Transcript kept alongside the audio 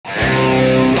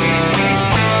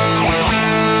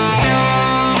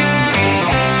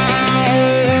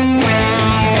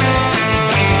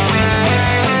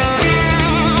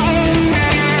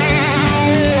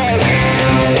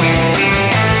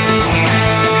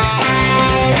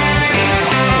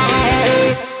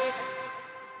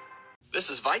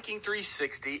Viking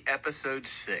 360, Episode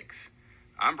 6.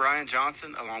 I'm Brian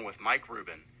Johnson, along with Mike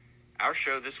Rubin. Our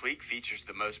show this week features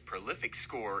the most prolific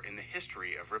scorer in the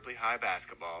history of Ripley High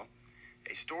basketball,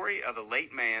 a story of a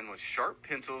late man with sharp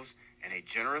pencils and a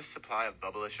generous supply of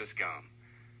Bubblicious gum,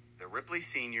 the Ripley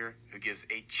senior who gives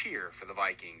a cheer for the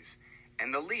Vikings,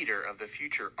 and the leader of the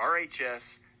future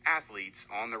RHS athletes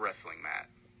on the wrestling mat.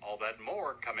 All that and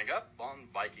more coming up on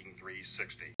Viking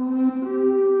 360.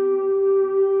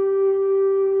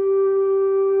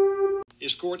 He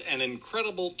scored an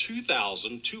incredible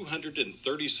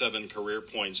 2,237 career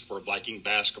points for Viking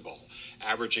basketball,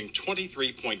 averaging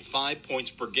 23.5 points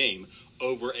per game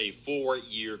over a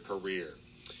 4-year career.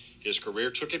 His career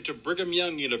took him to Brigham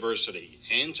Young University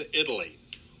and to Italy.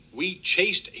 We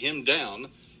chased him down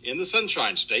in the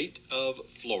Sunshine State of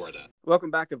Florida. Welcome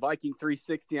back to Viking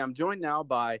 360. I'm joined now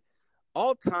by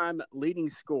all-time leading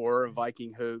scorer of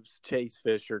Viking hoops, Chase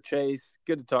Fisher. Chase,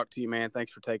 good to talk to you, man.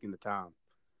 Thanks for taking the time.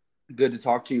 Good to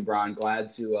talk to you, Brian. Glad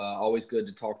to always good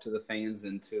to talk to the fans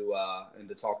and to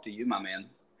talk to you, my man.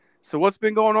 So what's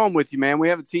been going on with you, man? We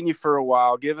haven't seen you for a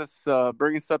while.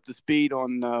 Bring us up to speed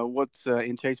on what's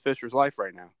in Chase Fisher's life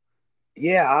right now.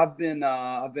 Yeah, I've been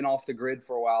off the grid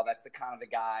for a while. That's the kind of the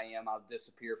guy I am. I'll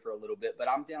disappear for a little bit, but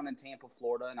I'm down in Tampa,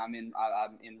 Florida, and I'm in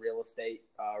real estate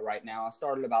right now. I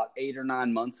started about 8 or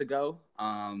 9 months ago,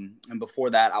 and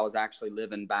before that, I was actually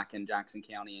living back in Jackson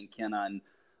County in Kenna, and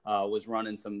was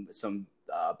running some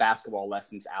basketball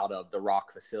lessons out of the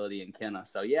Rock facility in Kenna.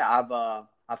 So yeah,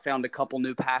 I've found a couple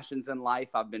new passions in life.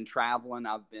 I've been traveling.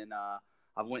 I've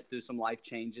went through some life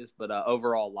changes, but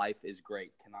overall life is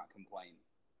great. Cannot complain.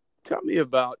 Tell me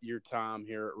about your time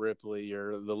here at Ripley,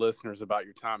 or the listeners about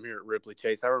your time here at Ripley,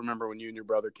 Chase. I remember when you and your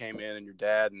brother came in, and your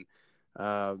dad, and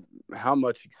how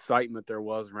much excitement there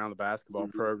was around the basketball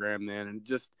program then, and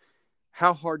just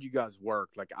how hard you guys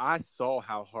worked. Like, I saw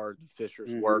how hard the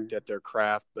Fishers worked at their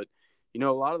craft, but, you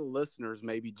know, a lot of the listeners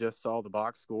maybe just saw the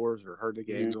box scores or heard the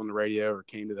games on the radio or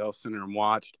came to the Health Center and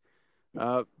watched.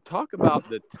 Talk about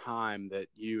the time that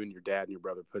you and your dad and your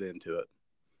brother put into it.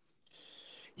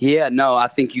 Yeah, no, I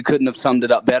think you couldn't have summed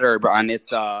it up better, Brian.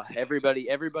 It's everybody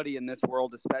in this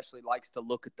world especially likes to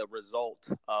look at the result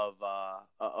of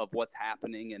what's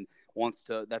happening and wants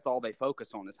to. That's all they focus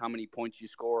on is how many points you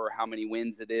score, or how many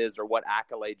wins it is, or what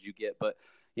accolades you get. But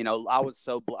you know, I'm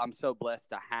so blessed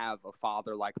to have a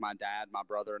father like my dad, my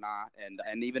brother, and I,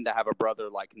 and even to have a brother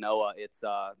like Noah. It's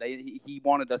he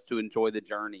wanted us to enjoy the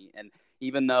journey, and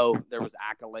even though there was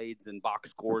accolades and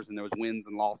box scores and there was wins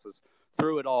and losses,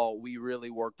 through it all, we really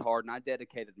worked hard, and I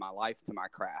dedicated my life to my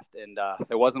craft. And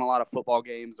there wasn't a lot of football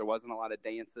games. There wasn't a lot of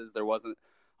dances. There wasn't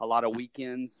a lot of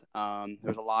weekends. There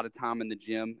was a lot of time in the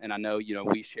gym, and I know, you know,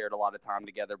 we shared a lot of time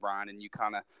together, Brian, and you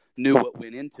kind of knew what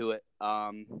went into it.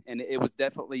 And it was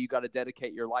definitely, you got to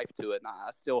dedicate your life to it. And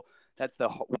that's the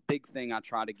big thing I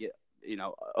try to get, you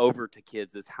know, over to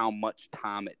kids is how much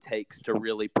time it takes to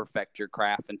really perfect your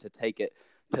craft and to take it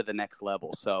to the next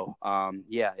level. So,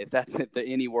 if that's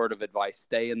any word of advice,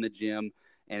 stay in the gym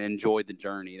and enjoy the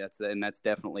journey. That's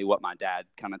definitely what my dad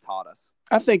kind of taught us.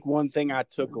 I think one thing I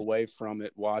took away from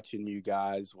it watching you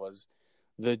guys was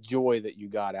the joy that you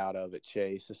got out of it,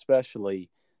 Chase, especially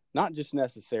not just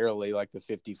necessarily like the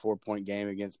 54-point game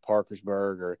against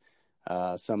Parkersburg or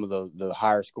some of the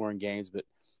higher scoring games, but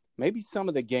maybe some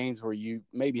of the games where you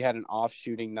maybe had an off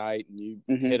shooting night and you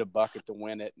hit a bucket to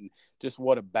win it, and just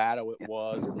what a battle it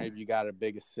was, or maybe you got a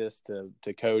big assist to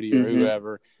Cody or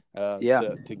whoever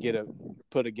to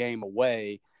put a game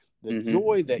away. The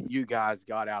joy that you guys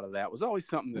got out of that was always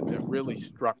something that really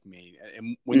struck me.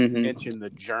 And when you mentioned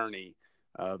the journey,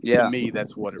 to me,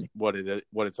 that's what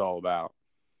it's all about.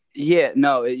 Yeah,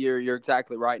 no, you're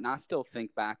exactly right. And I still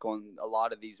think back on a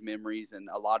lot of these memories and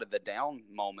a lot of the down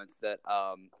moments that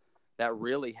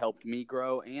really helped me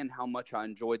grow, and how much I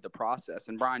enjoyed the process.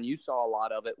 And Brian, you saw a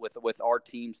lot of it with our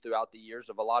teams throughout the years,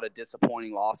 of a lot of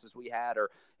disappointing losses we had,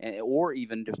 or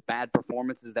even just bad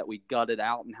performances that we gutted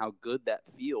out, and how good that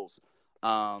feels.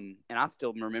 And I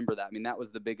still remember that. I mean, that was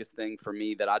the biggest thing for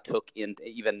me that I took into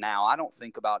even now. I don't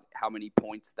think about how many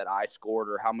points that I scored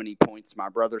or how many points my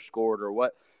brother scored or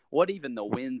what even the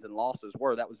wins and losses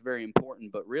were. That was very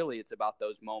important, but really it's about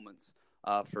those moments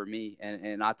for me.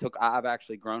 And I've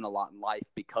actually grown a lot in life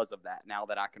because of that, now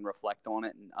that I can reflect on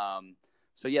it. And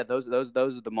so yeah, those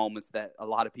are the moments that a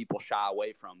lot of people shy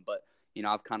away from, but you know,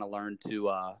 I've kind of learned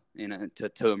to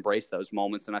embrace those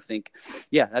moments. And I think,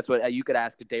 yeah, that's what you could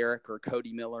ask Derek or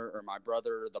Cody Miller or my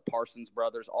brother, or the Parsons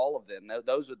brothers, all of them.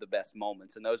 Those are the best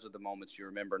moments, and those are the moments you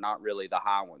remember, not really the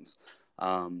high ones.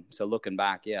 So looking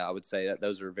back, yeah, I would say that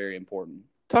those are very important.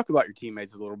 Talk about your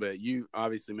teammates a little bit. You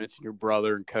obviously mentioned your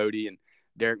brother and Cody, and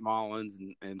Derek Mullins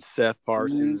and Seth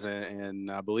Parsons,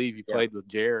 and I believe you played with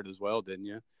Jared as well, didn't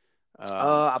you?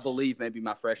 I believe maybe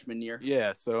my freshman year.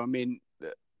 Yeah, so I mean,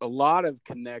 a lot of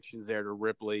connections there to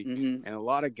Ripley, and a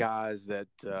lot of guys that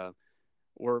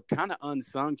were kind of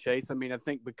unsung. Chase, I mean, I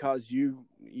think because you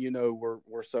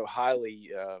were so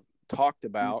highly talked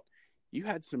about. You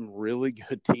had some really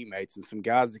good teammates and some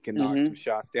guys that can knock some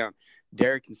shots down.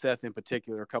 Derek and Seth in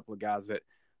particular, a couple of guys that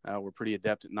were pretty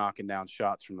adept at knocking down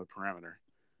shots from the perimeter.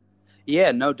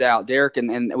 Yeah, no doubt. Derek,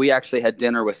 and we actually had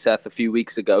dinner with Seth a few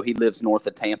weeks ago. He lives north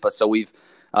of Tampa, so we've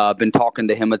been talking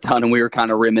to him a ton, and we were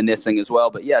kind of reminiscing as well.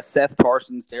 But, yeah, Seth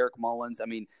Parsons, Derek Mullins, I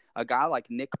mean, a guy like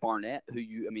Nick Barnett,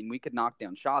 we could knock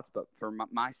down shots, but for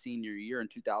my senior year in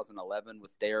 2011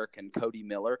 with Derek and Cody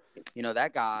Miller,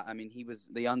 that guy, I mean, he was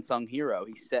the unsung hero.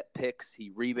 He set picks, he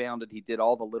rebounded, he did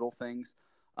all the little things.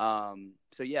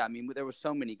 So, yeah, I mean, there were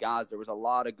so many guys. There was a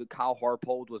lot of good. Kyle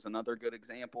Harpold was another good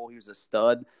example. He was a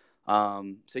stud.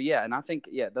 So, yeah, and I think,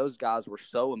 those guys were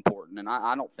so important. And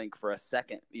I don't think for a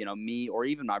second, me or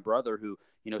even my brother who,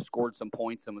 scored some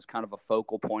points and was kind of a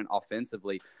focal point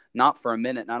offensively, not for a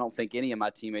minute. And I don't think any of my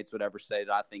teammates would ever say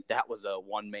that I think that was a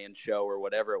one-man show or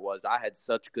whatever it was. I had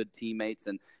such good teammates,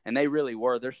 and they really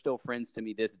were. They're still friends to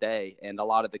me this day, and a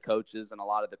lot of the coaches and a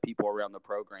lot of the people around the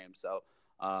program. So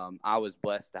I was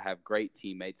blessed to have great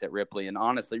teammates at Ripley. And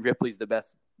honestly, Ripley's the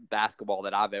best basketball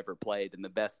that I've ever played and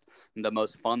the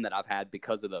most fun that I've had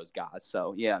because of those guys.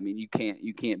 So, yeah, I mean, you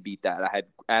can't beat that. I had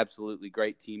absolutely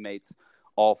great teammates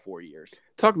all 4 years.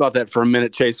 Talk about that for a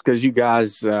minute, Chase, because you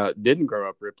guys didn't grow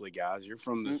up Ripley guys. You're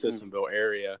from the Sissonville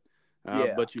area,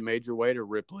 but you made your way to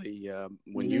Ripley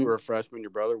when you were a freshman. Your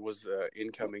brother was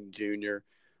incoming junior.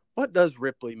 What does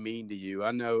Ripley mean to you?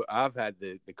 I know I've had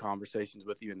the conversations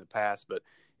with you in the past, but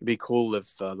it'd be cool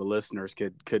if the listeners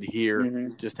could hear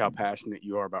just how passionate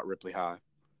you are about Ripley High.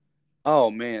 Oh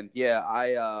man, yeah.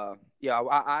 I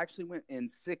actually went in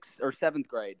sixth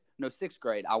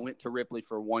grade. I went to Ripley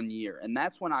for 1 year, and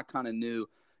that's when I kind of knew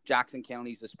Jackson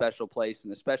County's a special place,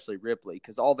 and especially Ripley,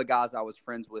 because all the guys I was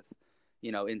friends with,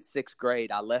 in sixth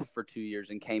grade, I left for 2 years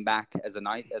and came back as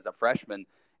a freshman.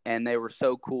 And they were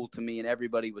so cool to me, and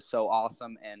everybody was so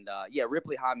awesome. And,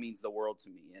 Ripley High means the world to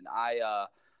me. And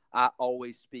I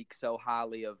always speak so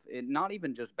highly of it, not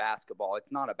even just basketball.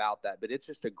 It's not about that, but it's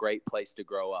just a great place to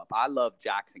grow up. I love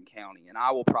Jackson County, and I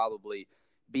will probably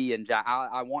be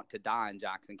I want to die in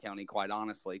Jackson County, quite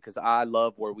honestly, because I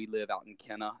love where we live out in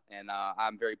Kenna, and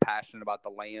I'm very passionate about the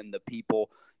land, the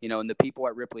people, and the people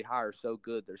at Ripley High are so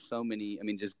good. There's so many,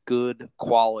 just good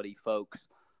quality folks.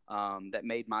 That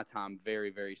made my time very,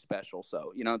 very special.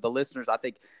 So, the listeners, I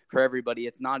think for everybody,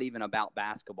 it's not even about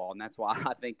basketball. And that's why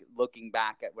I think looking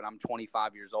back at when I'm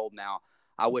 25 years old now,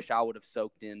 I wish I would have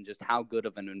soaked in just how good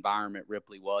of an environment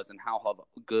Ripley was and how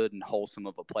good and wholesome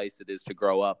of a place it is to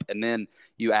grow up. And then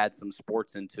you add some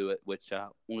sports into it, which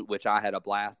I had a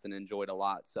blast and enjoyed a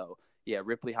lot. So, yeah,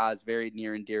 Ripley High is very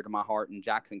near and dear to my heart, and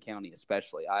Jackson County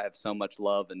especially. I have so much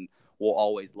love and will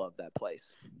always love that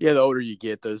place. Yeah, the older you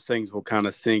get, those things will kind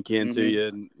of sink into you.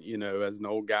 And, as an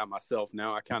old guy myself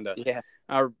now,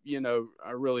 I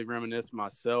really reminisce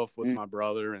myself with my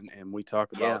brother, and we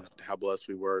talk about how blessed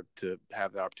we were to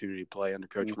have the opportunity to play under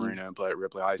Coach Marino and play at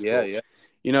Ripley High School.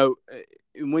 Yeah.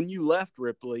 When you left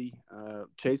Ripley,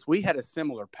 Chase, we had a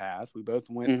similar path. We both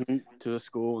went to a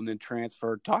school and then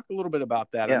transferred. Talk a little bit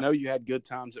about that. I know you had good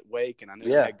times at Wake, and I know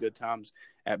you had good times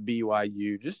at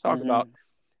BYU. Just talk about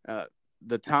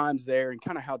the times there and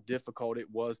kind of how difficult it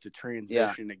was to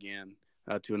transition again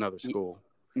to another school.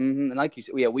 And like you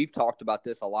said, we've talked about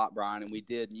this a lot, Brian, and we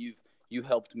did. You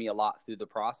helped me a lot through the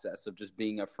process of just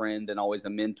being a friend and always a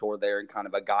mentor there and kind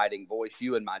of a guiding voice.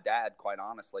 You and my dad, quite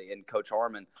honestly, and Coach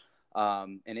Harmon.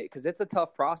 Because it's a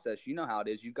tough process. You know how it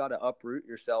is. You've got to uproot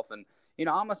yourself. And,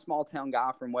 I'm a small town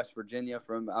guy from West Virginia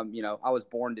I was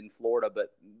born in Florida,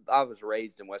 but I was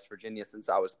raised in West Virginia since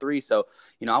I was 3. So,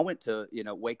 I went to,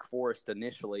 Wake Forest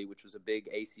initially, which was a big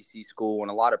ACC school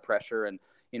and a lot of pressure. And,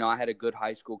 I had a good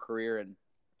high school career. And,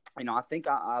 I think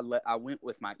I went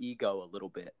with my ego a little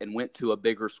bit and went to a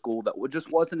bigger school that just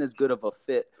wasn't as good of a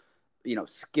fit,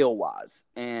 skill wise.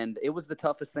 And it was the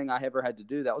toughest thing I ever had to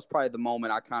do. That was probably the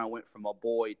moment I kind of went from a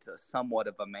boy to somewhat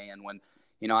of a man when,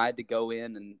 I had to go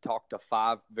in and talk to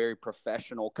 5 very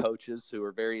professional coaches who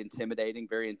were very intimidating,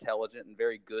 very intelligent, and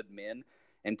very good men,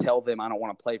 and tell them I don't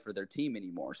want to play for their team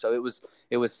anymore. So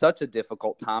it was such a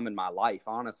difficult time in my life,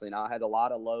 honestly. And I had a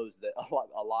lot of lows that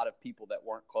a lot of people that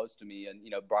weren't close to me. And,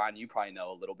 Brian, you probably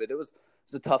know a little bit. It was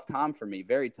a tough time for me,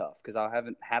 very tough, because I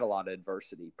haven't had a lot of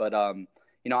adversity. But,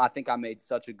 I think I made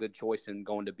such a good choice in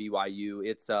going to BYU.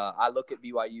 I look at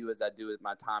BYU as I do at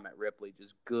my time at Ripley,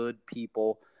 just good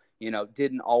people,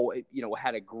 didn't always,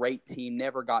 had a great team,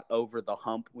 never got over the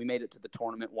hump. We made it to the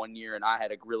tournament one year, and I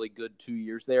had a really good 2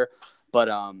 years there, but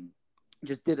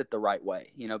just did it the right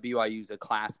way. BYU's a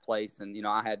class place, and,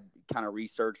 I had kind of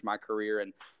researched my career,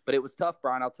 but it was tough,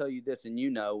 Brian. I'll tell you this, and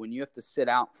when you have to sit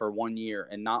out for 1 year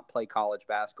and not play college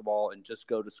basketball and just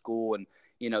go to school, and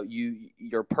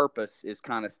your purpose is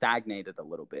kind of stagnated a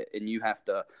little bit, and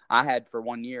I had for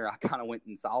 1 year, I kind of went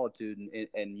in solitude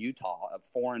in Utah, a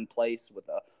foreign place with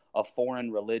a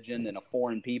foreign religion and a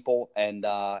foreign people, and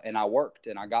I worked,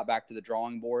 and I got back to the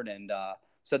drawing board, and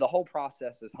so the whole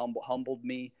process has humbled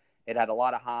me. It had a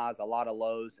lot of highs, a lot of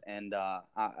lows, and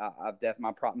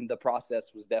the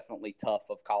process was definitely tough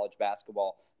of college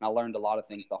basketball, and I learned a lot of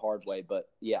things the hard way. But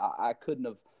yeah, I couldn't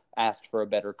have asked for a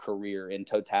better career in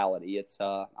totality.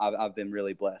 I've been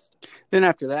really blessed. Then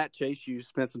after that, Chase, you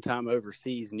spent some time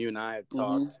overseas, and you and I have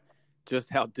talked just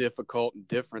how difficult and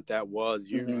different that was.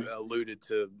 You alluded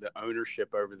to the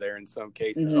ownership over there in some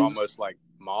cases, almost like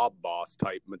mob boss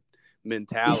type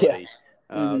mentality.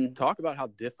 Yeah. Talk about how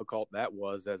difficult that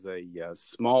was as a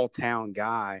small town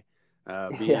guy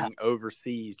being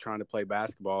overseas trying to play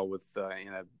basketball with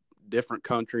in a different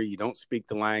country. You don't speak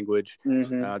the language,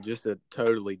 just a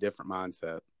totally different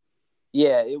mindset.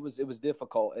 Yeah, it was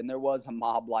difficult, and there was a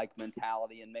mob-like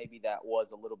mentality, and maybe that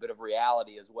was a little bit of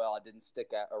reality as well. I didn't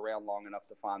stick around long enough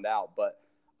to find out, but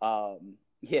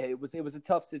it was a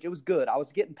tough situation. It was good. I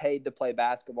was getting paid to play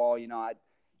basketball.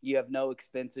 You have no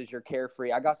expenses. You're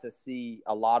carefree. I got to see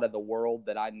a lot of the world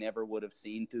that I never would have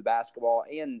seen through basketball,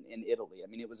 and in Italy. I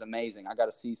mean, it was amazing. I got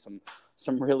to see some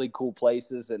really cool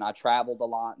places, and I traveled a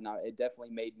lot, and it definitely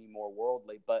made me more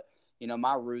worldly. But,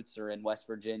 my roots are in West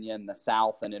Virginia, in the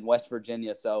South, and in West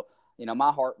Virginia. So,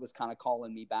 my heart was kind of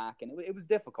calling me back, and it was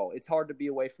difficult. It's hard to be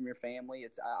away from your family.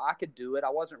 I could do it. I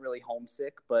wasn't really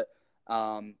homesick, but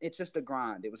it's just a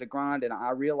grind. It was a grind, and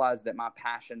I realized that my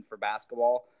passion for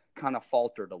basketball kind of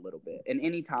faltered a little bit. And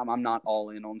anytime I'm not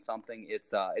all in on something,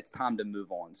 it's time to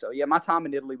move on. So yeah, my time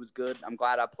in Italy was good. I'm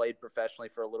glad I played professionally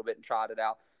for a little bit and tried it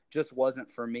out. Just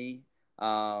wasn't for me.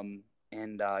 So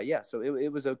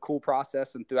it was a cool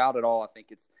process, and throughout it all, I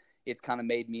think it's kind of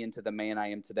made me into the man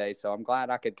I am today. So I'm glad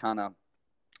I could kind of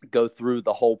go through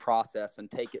the whole process and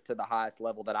take it to the highest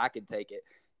level that I could take it.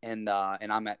 And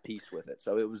I'm at peace with it.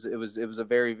 So it was a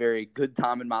very, very good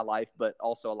time in my life, but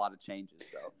also a lot of changes.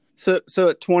 So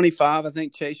at 25, I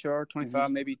think, Chase, you are 25,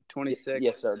 maybe 26.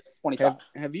 Yes, sir. 25.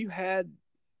 Have you had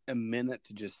a minute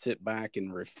to just sit back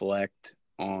and reflect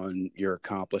on your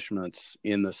accomplishments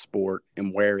in the sport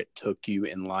and where it took you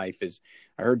in life?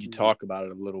 I heard you talk about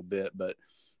it a little bit, but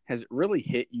has it really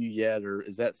hit you yet? Or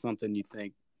is that something you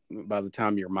think by the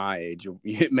time you're my age,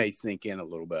 it may sink in a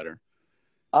little better?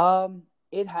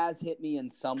 It has hit me in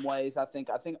some ways. I think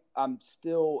I'm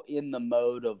still in the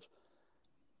mode of,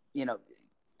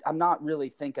 I'm not really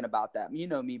thinking about that. You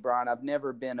know me, Brian, I've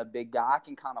never been a big guy. I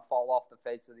can kind of fall off the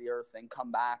face of the earth and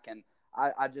come back. And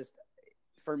I just,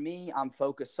 for me, I'm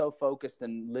so focused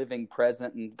and living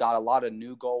present, and got a lot of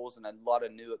new goals and a lot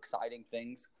of new exciting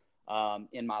things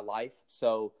in my life.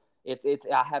 So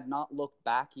I have not looked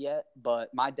back yet,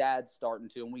 but my dad's starting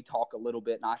to, and we talk a little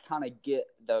bit, and I kind of get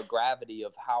the gravity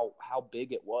of how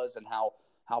big it was and how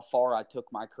far I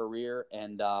took my career.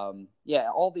 And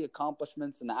all the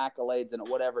accomplishments and the accolades and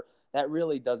whatever, that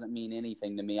really doesn't mean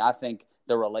anything to me. I think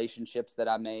the relationships that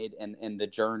I made and the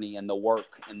journey and the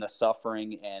work and the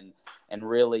suffering and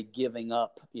really giving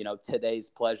up, today's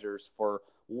pleasures for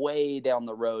way down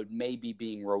the road, maybe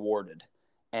being rewarded.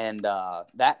 And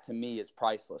that to me is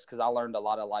priceless, because I learned a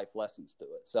lot of life lessons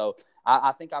through it. So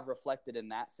I think I've reflected in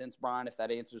that sense, Brian, if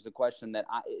that answers the question, that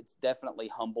it's definitely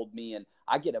humbled me. And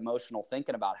I get emotional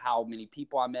thinking about how many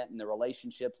people I met and the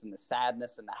relationships and the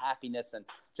sadness and the happiness and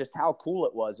just how cool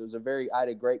it was. I had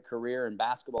a great career, and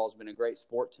basketball has been a great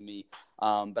sport to me.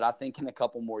 But I think in a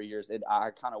couple more years, I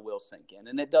kind of will sink in.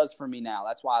 And it does for me now.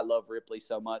 That's why I love Ripley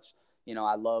so much.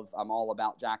 I'm all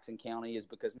about Jackson County, is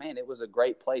because, man, it was a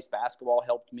great place. Basketball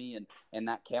helped me, and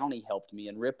that county helped me,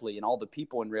 and Ripley and all the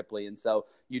people in Ripley. And so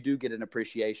you do get an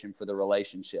appreciation for the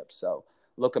relationships. So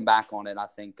looking back on it, I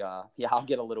think, I'll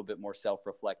get a little bit more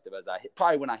self-reflective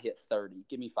probably when I hit 30.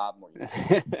 Give me 5 more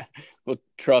years. Well,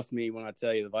 trust me when I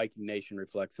tell you, the Viking Nation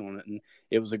reflects on it. And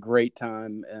it was a great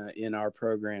time in our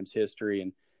program's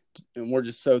history. And we're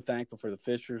just so thankful for the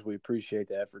Fishers. We appreciate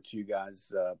the efforts you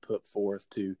guys put forth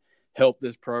to help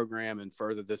this program and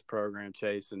further this program,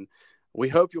 Chase. And we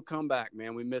hope you'll come back,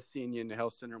 man. We miss seeing you in the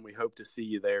health center, and we hope to see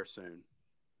you there soon.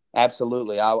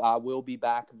 Absolutely. I will be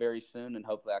back very soon, and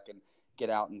hopefully I can get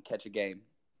out and catch a game.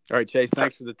 All right, Chase,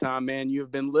 thanks for the time, man. You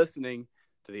have been listening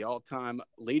to the all-time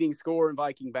leading scorer in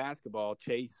Viking basketball,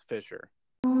 Chase Fisher.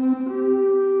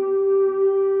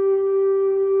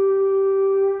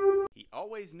 He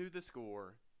always knew the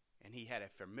score, and he had a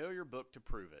familiar book to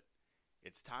prove it.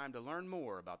 It's time to learn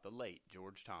more about the late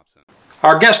George Thompson.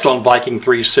 Our guest on Viking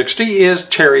 360 is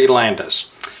Terry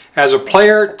Landis. As a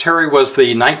player, Terry was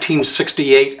the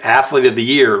 1968 Athlete of the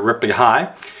Year at Ripley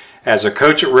High. As a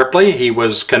coach at Ripley, he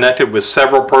was connected with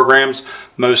several programs.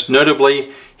 Most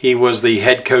notably, he was the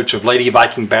head coach of Lady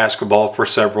Viking basketball for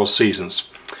several seasons.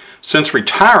 Since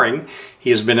retiring,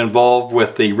 he has been involved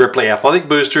with the Ripley Athletic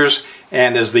Boosters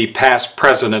and is the past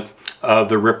president of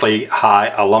the Ripley High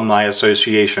Alumni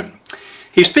Association.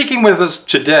 He's speaking with us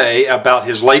today about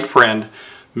his late friend,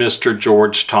 Mr.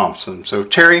 George Thompson. So,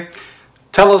 Terry,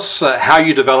 tell us how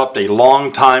you developed a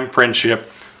long-time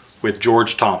friendship with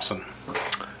George Thompson.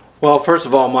 Well, first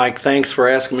of all, Mike, thanks for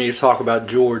asking me to talk about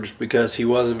George, because he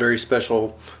was a very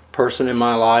special person in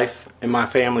my life, in my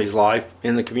family's life,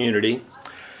 in the community.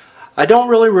 I don't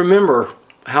really remember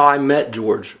how I met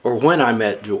George or when I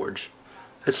met George.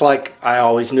 It's like I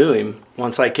always knew him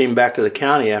once I came back to the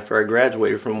county after I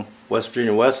graduated from West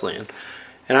Virginia Wesleyan.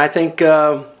 And I think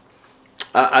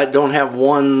I don't have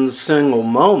one single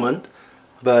moment,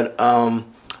 but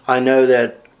I know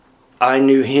that I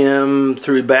knew him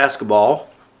through basketball.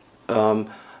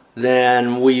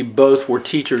 Then we both were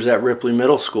teachers at Ripley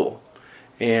Middle School,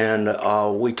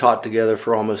 and we taught together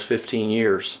for almost 15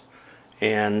 years.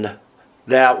 And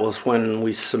that was when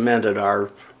we cemented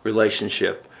our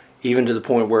relationship, even to the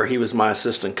point where he was my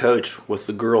assistant coach with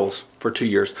the girls for 2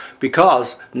 years,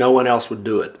 because no one else would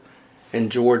do it.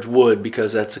 And George would,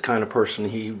 because that's the kind of person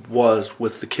he was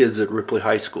with the kids at Ripley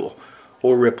High School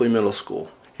or Ripley Middle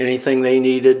School. Anything they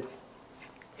needed,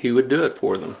 he would do it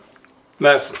for them.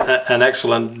 That's an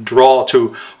excellent draw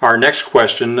to our next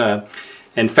question.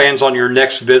 And fans, on your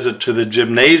next visit to the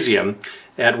gymnasium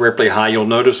at Ripley High, you'll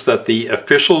notice that the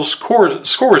official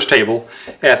scores table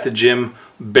at the gym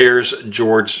bears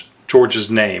George's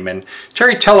name. And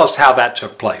Terry, tell us how that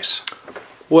took place.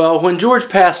 Well, when George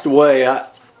passed away,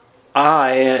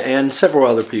 I and several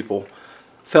other people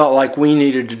felt like we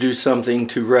needed to do something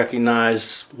to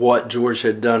recognize what George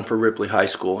had done for Ripley High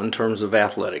School in terms of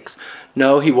athletics.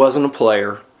 No, he wasn't a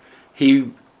player.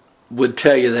 He would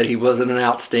tell you that he wasn't an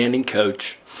outstanding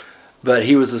coach, but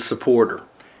he was a supporter.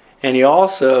 And he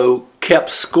also kept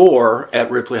score at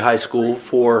Ripley High School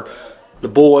for the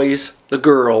boys, the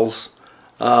girls,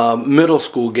 middle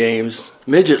school games,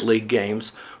 midget league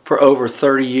games for over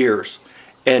 30 years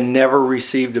and never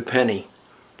received a penny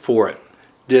for it.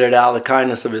 Did it out of the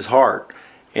kindness of his heart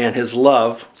and his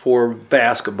love for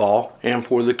basketball and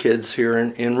for the kids here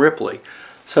in Ripley.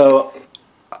 So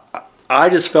I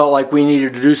just felt like we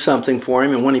needed to do something for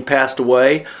him, and when he passed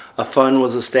away, a fund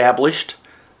was established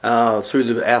through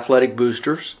the athletic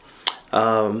boosters.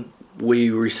 We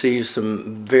received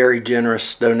some very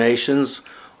generous donations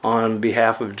on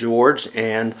behalf of George,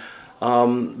 and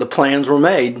the plans were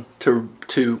made to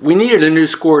we needed a new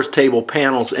scores table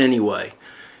panels anyway,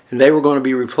 and they were going to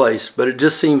be replaced, but it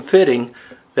just seemed fitting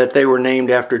that they were named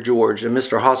after George. And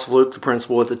Mr. Hasselfluch, the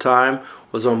principal at the time,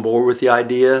 was on board with the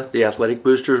idea. The athletic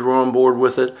boosters were on board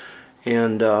with it,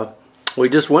 and we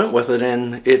just went with it,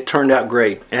 and it turned out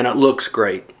great, and it looks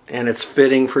great, and it's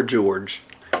fitting for George.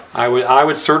 I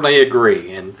would certainly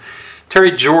agree. And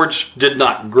Terry, George did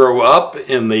not grow up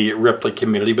in the Ripley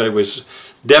community, but it was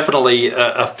definitely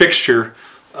a fixture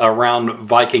around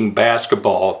Viking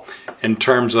basketball in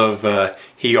terms of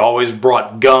he always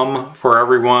brought gum for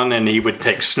everyone, and he would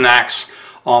take snacks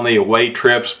on the away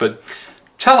trips. But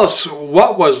tell us,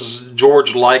 what was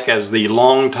George like as the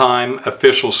longtime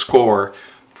official scorer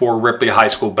for Ripley High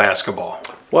School basketball?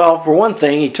 Well, for one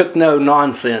thing, he took no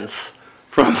nonsense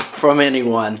from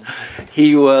anyone.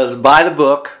 He was by the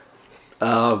book,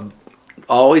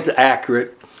 always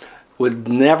accurate, would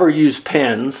never use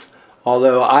pens,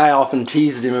 although I often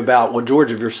teased him about, well,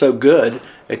 George, if you're so good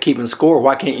at keeping score,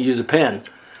 why can't you use a pen?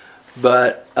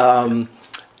 But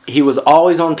he was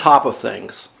always on top of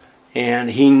things,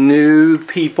 and he knew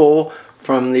people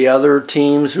from the other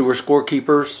teams who were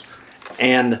scorekeepers,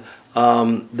 and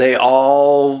they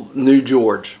all knew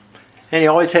George. And he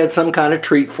always had some kind of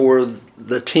treat for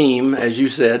the team, as you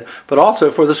said, but also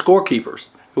for the scorekeepers.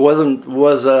 It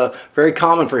was very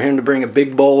common for him to bring a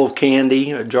big bowl of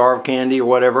candy, a jar of candy or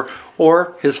whatever,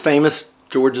 or his famous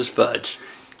George's Fudge.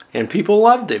 And people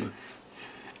loved him.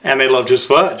 And they loved his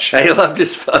fudge. They loved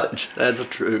his fudge. That's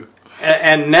true.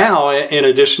 And now, in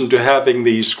addition to having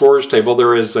the scores table,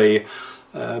 there is the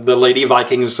Lady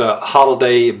Vikings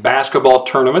holiday basketball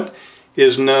tournament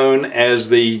is known as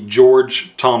the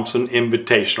George Thompson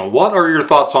Invitational. What are your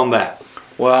thoughts on that?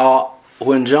 Well,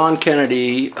 when John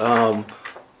Kennedy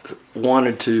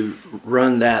wanted to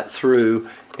run that through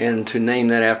and to name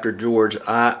that after George,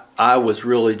 I was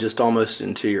really just almost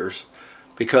in tears,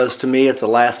 because to me it's a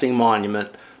lasting monument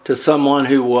to someone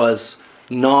who was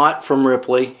not from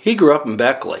Ripley. He grew up in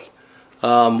Beckley.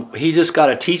 He just got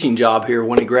a teaching job here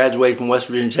when he graduated from West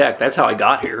Virginia Tech. That's how he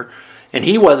got here. And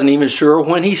he wasn't even sure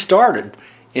when he started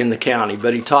in the county,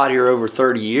 but he taught here over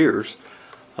 30 years.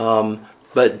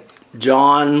 But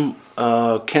John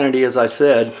Kennedy, as I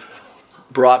said,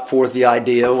 brought forth the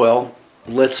idea, well,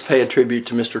 let's pay a tribute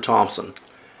to Mr. Thompson.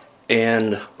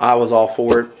 And I was all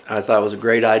for it. I thought it was a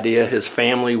great idea. His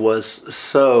family was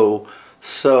so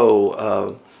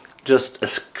just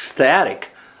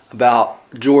ecstatic about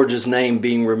George's name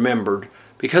being remembered,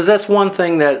 because that's one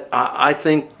thing that I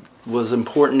think was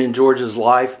important in George's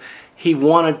life. He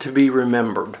wanted to be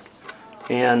remembered.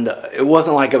 And it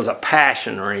wasn't like it was a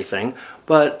passion or anything,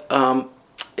 but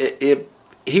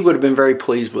he would have been very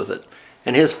pleased with it.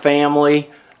 And his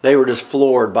family, they were just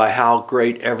floored by how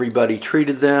great everybody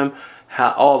treated them,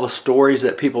 how all the stories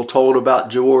that people told about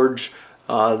George,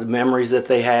 the memories that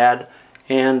they had.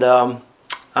 And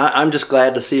I'm just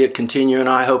glad to see it continue, and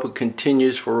I hope it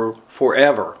continues for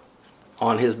forever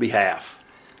on his behalf.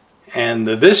 And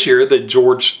this year, the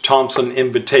George Thompson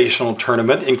Invitational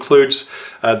Tournament includes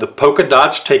the Polka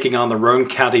Dots taking on the Roane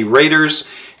County Raiders,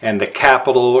 and the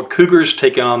Capital Cougars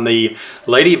taking on the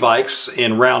Lady Vikes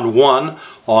in round 1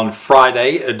 on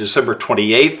Friday, December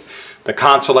 28th. The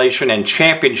consolation and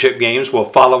championship games will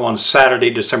follow on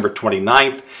Saturday, December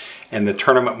 29th, and the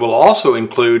tournament will also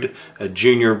include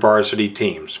junior varsity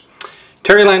teams.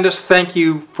 Terry Landis, thank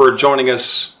you for joining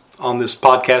us on this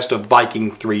podcast of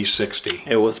Viking 360.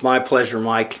 It was my pleasure,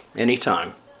 Mike.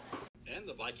 Anytime. And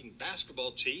the Viking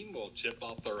basketball team will tip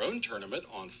off their own tournament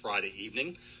on Friday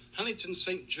evening. Huntington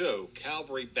St. Joe,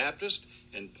 Calvary Baptist,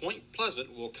 and Point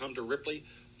Pleasant will come to Ripley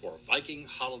for Viking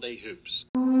Holiday Hoops.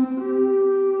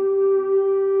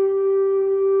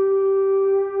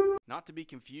 Not to be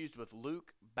confused with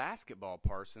Luke Basketball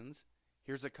Parsons,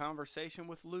 here's a conversation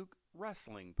with Luke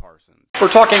Wrestling Parsons. We're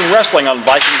talking wrestling on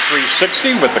Viking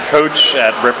 360 with the coach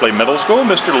at Ripley Middle School,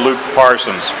 Mr. Luke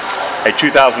Parsons. A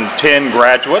 2010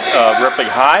 graduate of Ripley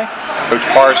High, Coach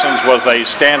Parsons was a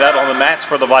standout on the mats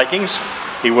for the Vikings.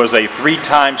 He was a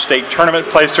 3-time state tournament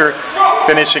placer,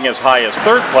 finishing as high as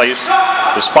 3rd place,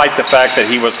 despite the fact that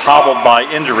he was hobbled by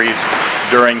injuries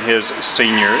during his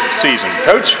senior season.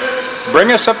 Coach, bring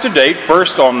us up to date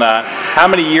first on how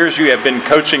many years you have been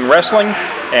coaching wrestling,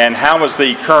 and how is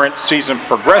the current season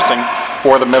progressing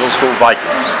for the middle school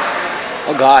Vikings?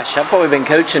 Oh gosh, I've probably been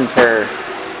coaching for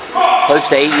close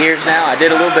to 8 years now. I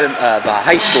did a little bit of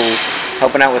high school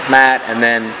helping out with Matt, and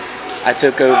then I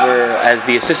took over as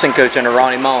the assistant coach under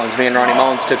Ronnie Mullins. Me and Ronnie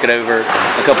Mullins took it over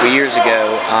a couple of years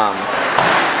ago.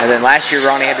 And then last year,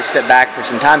 Ronnie had to step back for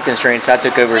some time constraints. So I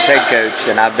took over as head coach,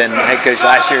 and I've been head coach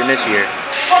last year and this year.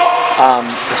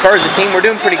 As far as the team, we're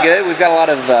doing pretty good. We've got a lot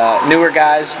of newer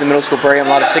guys to the middle school program, a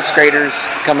lot of 6th graders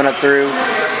coming up through.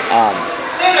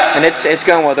 And it's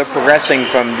going well. They're progressing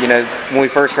from, when we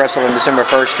first wrestled on December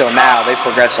 1st till now, they've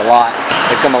progressed a lot.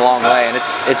 They've come a long way, and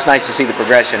it's nice to see the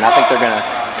progression. I think they're going to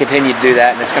continue to do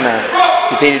that, and it's going to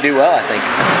continue to do well, I think.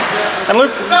 And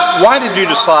Luke, why did you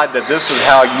decide that this is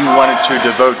how you wanted to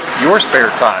devote your spare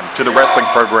time to the wrestling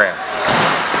program?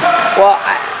 Well,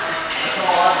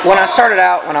 when I started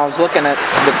out, when I was looking at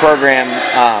the program,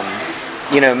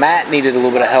 Matt needed a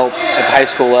little bit of help at the high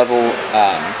school level.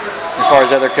 As far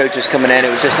as other coaches coming in, it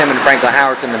was just him and Franklin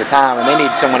Howerton at the time, and they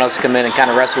needed someone else to come in and kind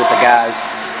of wrestle with the guys.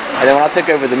 And then when I took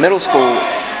over the middle school,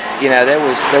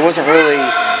 there wasn't really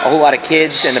a whole lot of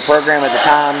kids in the program at the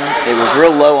time. It was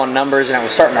real low on numbers, and it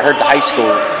was starting to hurt the high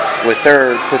school with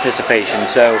their participation.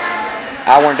 So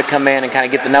I wanted to come in and kind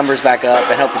of get the numbers back up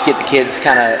and help get the kids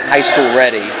kind of high school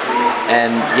ready.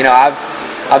 And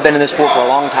I've been in this sport for a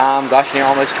long time. Gosh,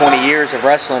 almost 20 years of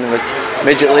wrestling with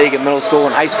midget league and middle school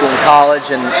and high school and college,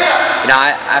 and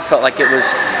I felt like it was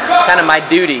kind of my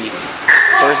duty,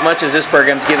 for as much as this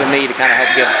program's given me, to kind of help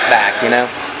give back.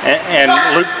 And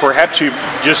Luke, perhaps you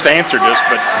just answered this,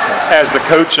 but as the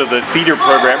coach of the feeder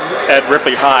program at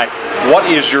Ripley High, what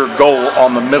is your goal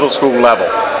on the middle school level?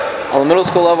 On the middle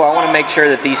school level, I want to make sure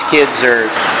that these kids are,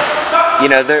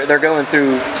 they're going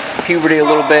through puberty a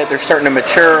little bit. They're starting to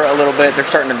mature a little bit. They're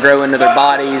starting to grow into their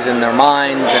bodies and their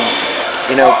minds. And,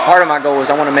 part of my goal is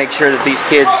I want to make sure that these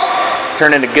kids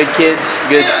turn into good kids,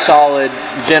 good, solid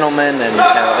gentlemen and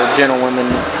or gentlewomen,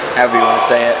 however you want to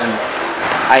say it. And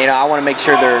I want to make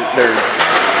sure they're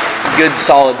good,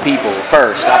 solid people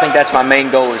first. I think that's my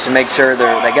main goal, is to make sure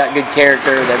they got good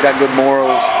character, they've got good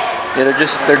morals. They're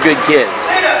good kids.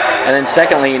 And then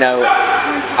secondly,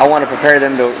 I want to prepare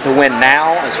them to win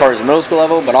now as far as the middle school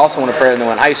level, but also want to prepare them to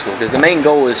win high school, because the main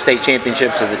goal is state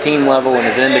championships as a team level and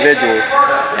as an individual.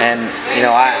 And,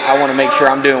 I want to make sure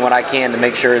I'm doing what I can to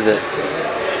make sure that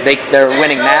they're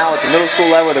winning now at the middle school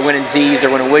level. They're winning Z's,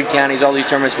 they're winning Wood Counties, all these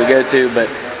tournaments we go to, but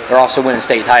they're also winning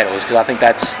state titles, because I think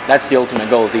that's the ultimate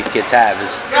goal that these kids have,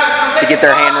 is to get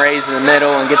their hand raised in the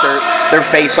middle and get their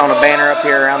face on a banner up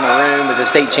here around the room as a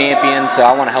state champion. So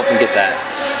I want to help them get that.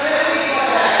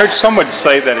 Coach, some would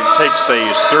say that it takes a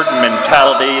certain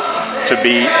mentality to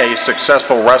be a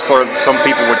successful wrestler. Some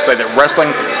people would say that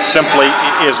wrestling simply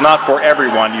is not for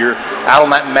everyone. You're out on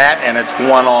that mat and it's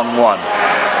one-on-one.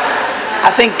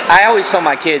 I always tell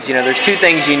my kids, there's two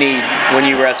things you need when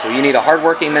you wrestle. You need a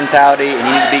hard-working mentality, and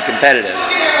you need to be competitive.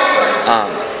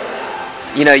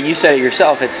 You said it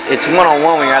yourself. It's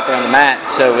one-on-one when you're out there on the mat,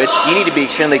 so you need to be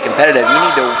extremely competitive. You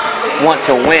need to want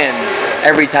to win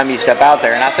every time you step out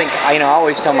there. And I think, I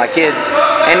always tell my kids,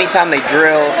 anytime they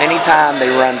drill, anytime they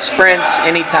run sprints,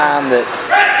 anytime that,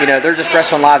 they're just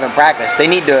wrestling live in practice, they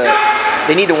need to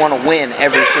want to win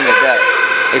every single day.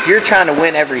 If you're trying to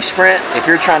win every sprint, if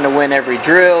you're trying to win every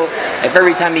drill, if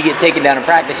every time you get taken down in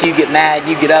practice you get mad,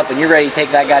 you get up and you're ready to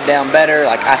take that guy down better,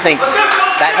 I think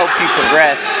that helps you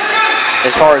progress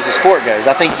as far as the sport goes.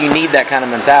 I think you need that kind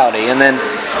of mentality. And then,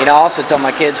 I also tell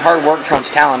my kids, hard work trumps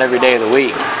talent every day of the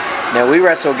week. We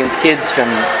wrestle against kids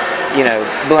from,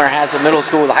 Blair Hassett Middle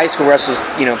School, the high school wrestles,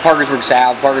 Parkersburg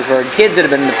South, Parkersburg, kids that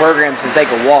have been in the program since they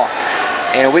could walk.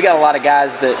 And we got a lot of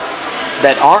guys that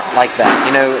aren't like that.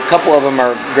 A couple of them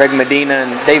are Greg Medina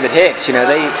and David Hicks.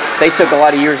 They took a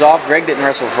lot of years off. Greg didn't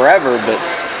wrestle forever, but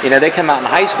they come out in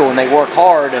high school and they work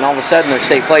hard, and all of a sudden they're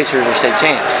state placers or state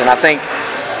champs. And I think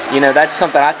that's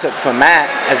something I took from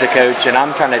Matt as a coach, and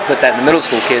I'm trying to put that in the middle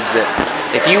school kids, that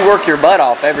if you work your butt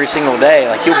off every single day,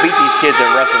 you'll beat these kids that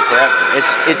wrestle forever.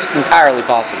 It's entirely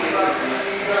possible.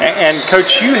 And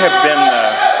Coach, you have been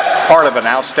part of an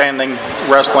outstanding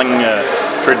wrestling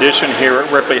tradition here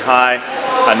at Ripley High.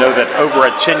 I know that over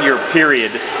a 10-year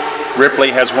period,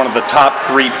 Ripley has one of the top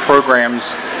 3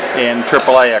 programs in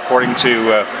AAA, according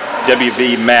to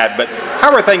WV Mad. But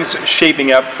how are things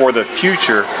shaping up for the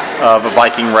future of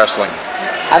Viking wrestling?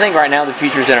 I think right now the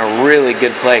future's in a really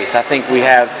good place. I think we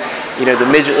have, the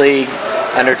Midget League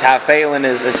under Ty Phelan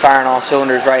is firing all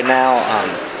cylinders right now.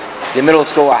 The middle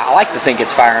school, I like to think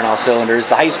it's firing all cylinders.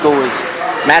 The high school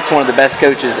Matt's one of the best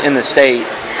coaches in the state,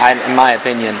 in my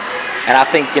opinion. And I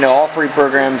think, all 3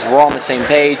 programs, we're all on the same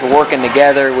page. We're working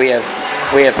together. We have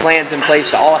plans in place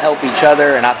to all help each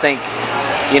other. And I think,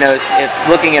 if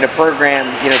looking at a program,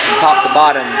 from top to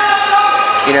bottom,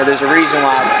 there's a reason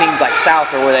why teams like South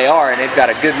are where they are, and they've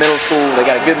got a good middle school, they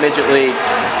got a good midget league.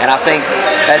 And I think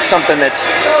that's something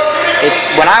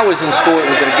when I was in school, it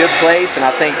was in a good place, and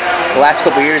I think the last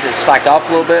couple of years it's slacked off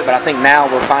a little bit, but I think now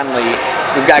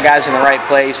we've got guys in the right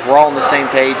place, we're all on the same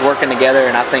page, working together,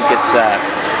 and I think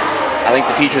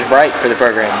the future's bright for the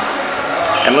program.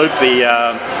 And Luke, the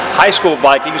high school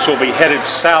Vikings will be headed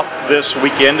south this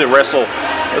weekend to wrestle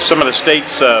some of the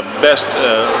state's best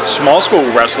small school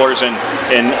wrestlers in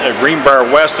Greenbrier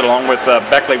West, along with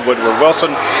Beckley Woodward Wilson.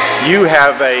 You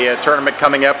have a tournament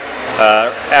coming up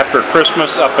after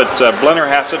Christmas up at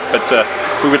Blennerhassett, but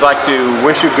we would like to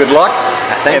wish you good luck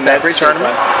in that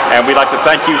tournament. And we'd like to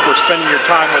thank you for spending your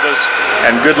time with us,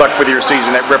 and good luck with your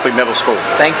season at Ripley Middle School.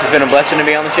 Thanks, it's been a blessing to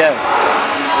be on the show.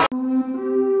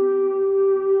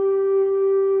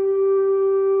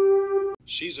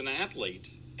 She's an athlete,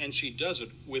 and she does it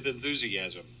with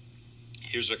enthusiasm.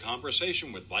 Here's a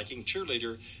conversation with Viking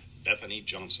cheerleader Bethany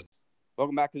Johnson.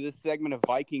 Welcome back to this segment of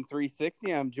Viking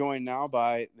 360. I'm joined now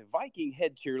by the Viking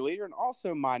head cheerleader and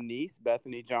also my niece,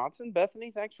 Bethany Johnson.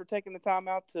 Bethany, thanks for taking the time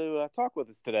out to talk with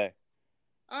us today.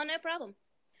 Oh, no problem.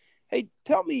 Hey,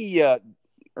 tell me,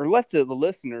 or let the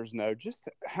listeners know just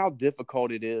how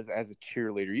difficult it is as a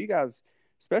cheerleader. You guys,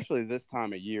 especially this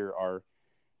time of year, are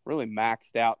really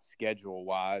maxed out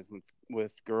schedule-wise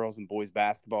with girls and boys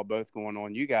basketball both going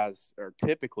on. You guys are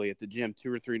typically at the gym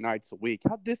 2 or 3 nights a week.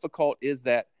 How difficult is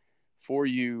that for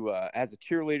you as a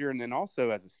cheerleader and then also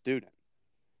as a student?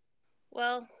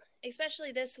 Well,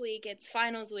 especially this week, it's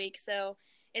finals week, so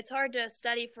it's hard to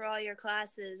study for all your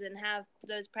classes and have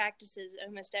those practices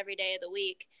almost every day of the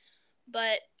week.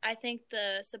 But I think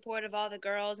the support of all the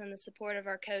girls and the support of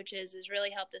our coaches has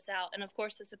really helped us out. And, of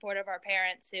course, the support of our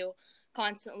parents who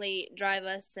constantly drive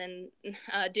us and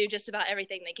do just about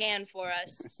everything they can for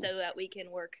us so that we can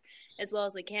work as well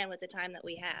as we can with the time that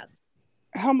we have.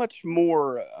 How much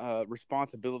more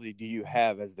responsibility do you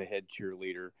have as the head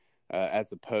cheerleader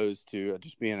as opposed to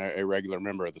just being a regular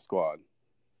member of the squad?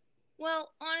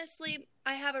 Well, honestly,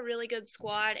 I have a really good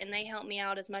squad, and they help me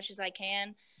out as much as I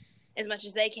can, as much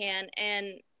as they can,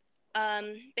 and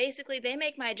basically they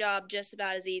make my job just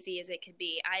about as easy as it could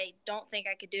be. I don't think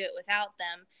I could do it without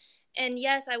them. And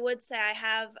yes, I would say I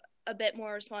have a bit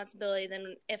more responsibility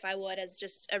than if I would as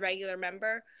just a regular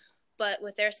member, but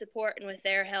with their support and with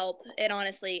their help,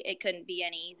 it couldn't be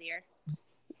any easier.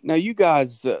 Now, you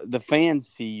guys, the fans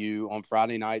see you on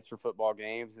Friday nights for football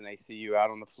games, and they see you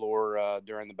out on the floor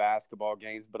during the basketball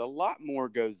games. But a lot more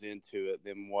goes into it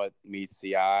than what meets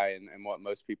the eye and what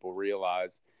most people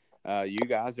realize. You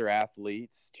guys are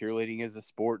athletes. Cheerleading is a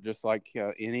sport just like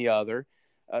any other.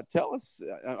 Tell us,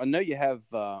 I know you have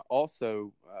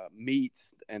also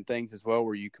meets and things as well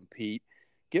where you compete.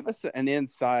 Give us an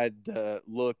inside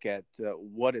look at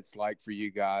what it's like for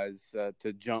you guys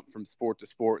to jump from sport to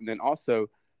sport, and then also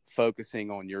focusing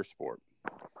on your sport.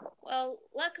 Well,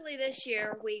 luckily this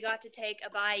year we got to take a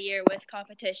bye year with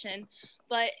competition,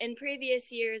 but in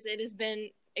previous years it has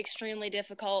been extremely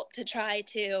difficult to try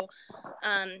to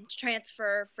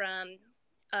transfer from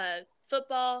a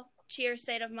football cheer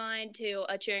state of mind to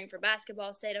a cheering for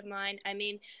basketball state of mind. I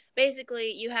mean,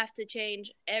 basically you have to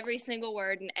change every single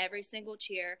word and every single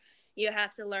cheer. You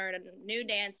have to learn new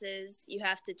dances. You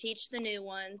have to teach the new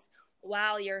ones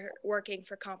while you're working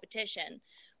for competition,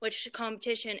 which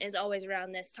competition is always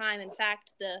around this time. In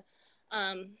fact, the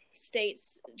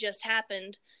states just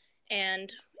happened,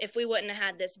 and if we wouldn't have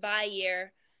had this bye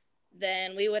year,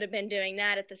 then we would have been doing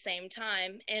that at the same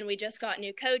time. And we just got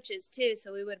new coaches too,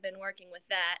 so we would have been working with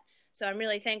that. So I'm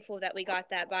really thankful that we got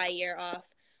that bye year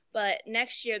off. But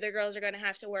next year, the girls are going to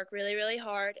have to work really, really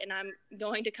hard, and I'm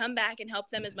going to come back and help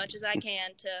them as much as I can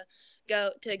to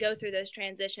go through those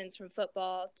transitions from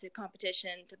football to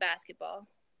competition to basketball.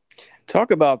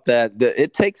 Talk about that.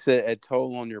 It takes a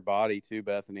toll on your body too,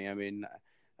 Bethany. I mean,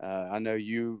 I know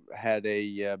you had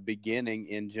a beginning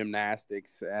in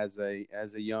gymnastics as a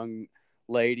young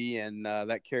lady, and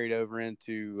that carried over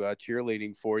into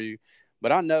cheerleading for you.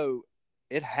 But I know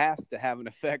it has to have an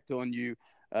effect on you,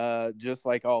 just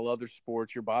like all other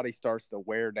sports. Your body starts to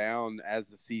wear down as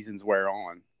the seasons wear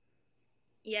on.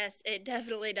 Yes, it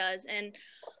definitely does. And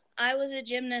I was a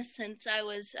gymnast since I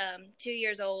was 2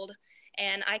 years old,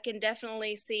 and I can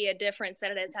definitely see a difference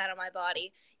that it has had on my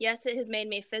body. Yes, it has made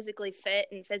me physically fit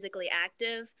and physically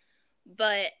active,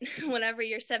 but whenever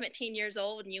you're 17 years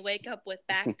old and you wake up with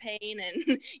back pain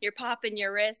and you're popping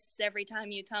your wrists every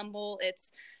time you tumble,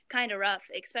 it's kind of rough,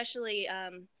 especially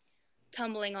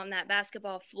tumbling on that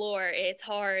basketball floor. It's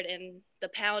hard, and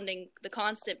the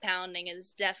constant pounding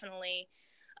is definitely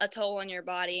a toll on your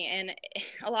body. And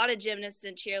a lot of gymnasts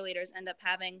and cheerleaders end up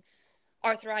having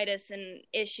arthritis and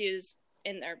issues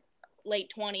in their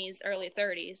late 20s, early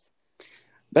 30s.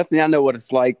 Bethany, I know what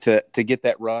it's like to get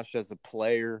that rush as a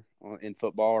player in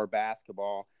football or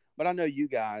basketball, but I know you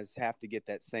guys have to get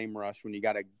that same rush when you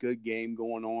got a good game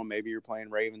going on. Maybe you're playing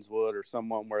Ravenswood or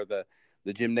someone where the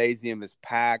gymnasium is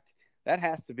packed. That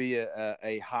has to be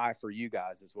a high for you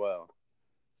guys as well.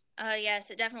 Yes,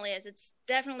 it definitely is. It's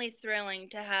definitely thrilling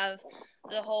to have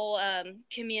the whole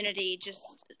community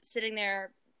just sitting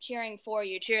there cheering for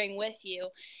you, cheering with you,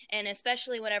 and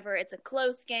especially whenever it's a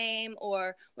close game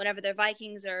or whenever the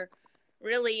Vikings are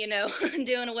really,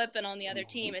 doing a whipping on the other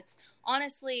team. It's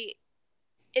honestly,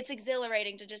 it's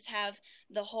exhilarating to just have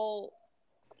the whole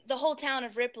town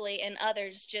of Ripley and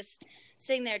others just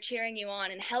sitting there cheering you on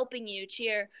and helping you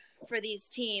cheer for these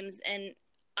teams. And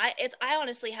I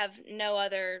honestly have no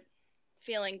other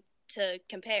feeling to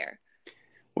compare.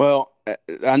 Well,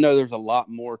 I know there's a lot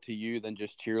more to you than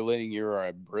just cheerleading. You're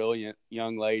a brilliant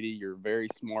young lady. You're very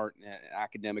smart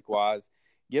academic wise.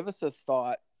 Give us a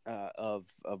thought of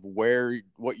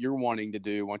what you're wanting to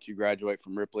do once you graduate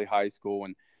from Ripley High School,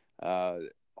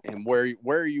 and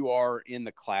where you are in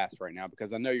the class right now,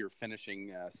 because I know you're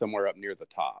finishing somewhere up near the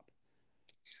top.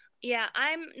 Yeah,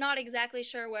 I'm not exactly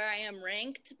sure where I am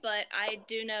ranked, but I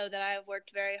do know that I have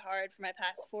worked very hard for my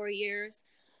past 4 years,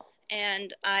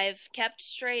 and I've kept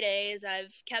straight A's.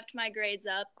 I've kept my grades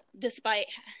up despite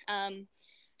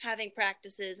having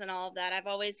practices and all of that. I've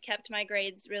always kept my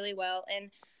grades really well, and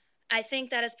I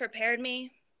think that has prepared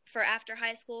me for after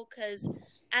high school, because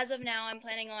as of now, I'm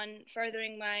planning on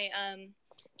furthering my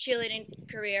cheerleading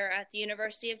career at the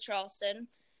University of Charleston.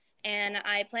 And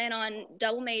I plan on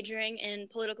double majoring in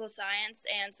political science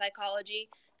and psychology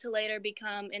to later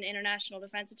become an international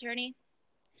defense attorney.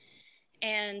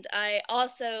 And I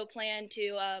also plan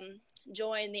to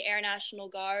join the Air National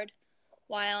Guard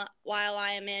while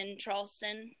I am in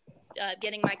Charleston,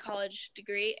 getting my college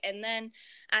degree. And then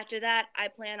after that, I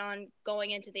plan on going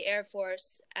into the Air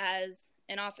Force as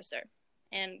an officer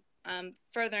and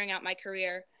furthering out my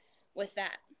career with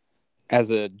that. As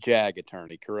a JAG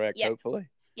attorney, correct? Yeah. Hopefully.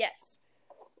 Yes.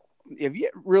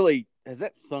 Has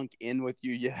that sunk in with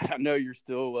you yet? I know you're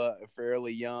still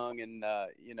fairly young, and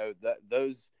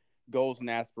those goals and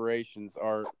aspirations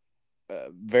are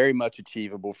very much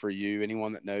achievable for you.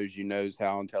 Anyone that knows you knows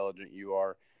how intelligent you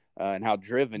are and how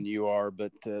driven you are.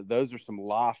 But those are some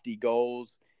lofty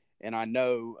goals, and I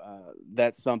know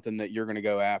that's something that you're going to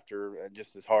go after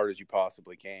just as hard as you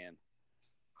possibly can.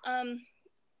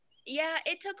 Yeah,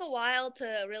 it took a while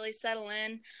to really settle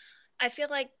in. I feel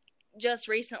like just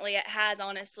recently it has,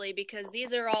 honestly, because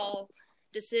these are all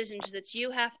decisions that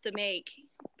you have to make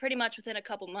pretty much within a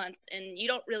couple months, and you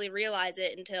don't really realize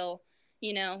it until,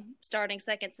 starting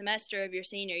second semester of your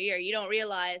senior year. You don't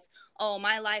realize, oh,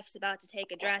 my life's about to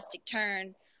take a drastic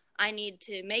turn. I need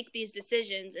to make these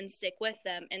decisions and stick with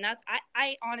them. And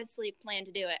I honestly plan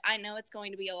to do it. I know it's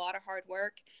going to be a lot of hard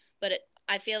work, but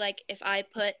I feel like if I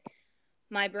put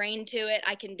my brain to it,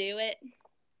 I can do it.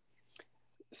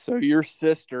 So your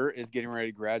sister is getting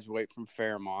ready to graduate from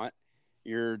Fairmont.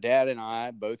 Your dad and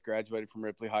I both graduated from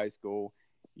Ripley High School.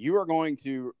 You are going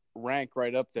to rank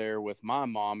right up there with my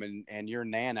mom and your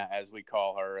Nana, as we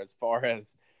call her, as far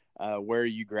as where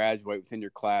you graduate within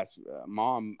your class.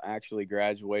 Mom actually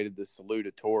graduated the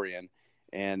salutatorian,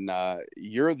 and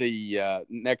you're the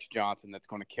next Johnson that's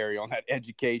going to carry on that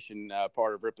education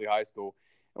part of Ripley High School.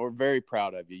 And we're very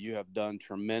proud of you. You have done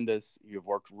tremendous. You've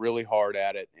worked really hard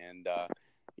at it, and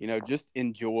just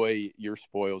enjoy your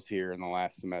spoils here in the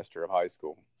last semester of high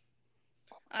school.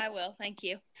 I will. Thank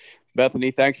you. Bethany,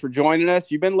 thanks for joining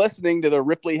us. You've been listening to the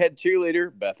Ripley head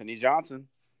cheerleader, Bethany Johnson.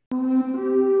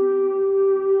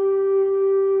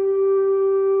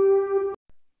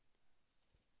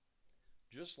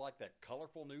 Just like that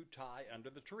colorful new tie under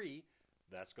the tree,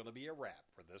 that's going to be a wrap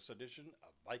for this edition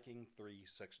of Viking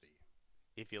 360.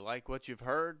 If you like what you've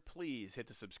heard, please hit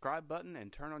the subscribe button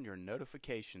and turn on your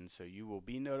notifications so you will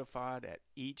be notified at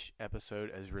each episode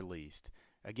as released.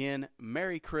 Again,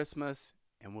 Merry Christmas,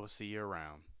 and we'll see you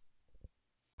around.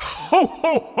 Ho,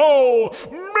 ho, ho!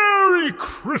 Merry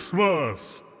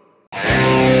Christmas!